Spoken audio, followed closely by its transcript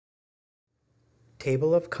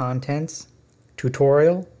Table of Contents,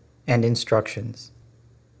 Tutorial, and Instructions.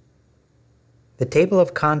 The table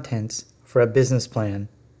of contents for a business plan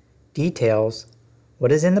details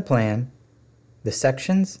what is in the plan, the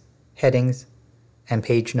sections, headings, and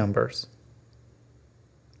page numbers.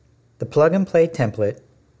 The plug-and-play template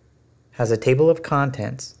has a table of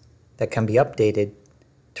contents that can be updated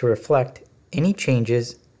to reflect any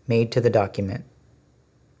changes made to the document.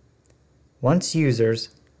 Once users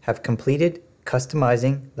have completed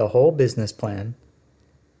customizing the whole business plan,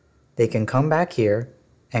 they can come back here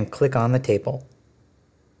and click on the table.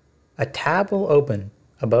 A tab will open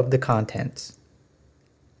above the contents.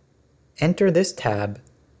 Enter this tab,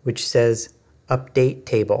 which says Update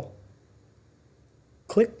Table.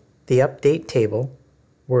 Click the Update Table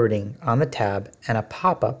wording on the tab and a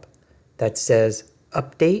pop-up that says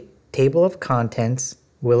Update Table of Contents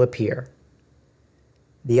will appear.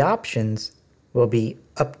 The options will be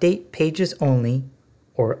Update Pages Only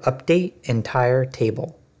or Update Entire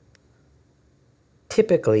Table.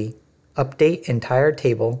 Typically, Update Entire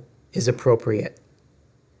Table is appropriate.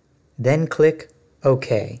 Then click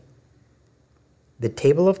OK. The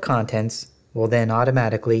table of contents will then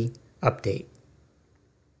automatically update.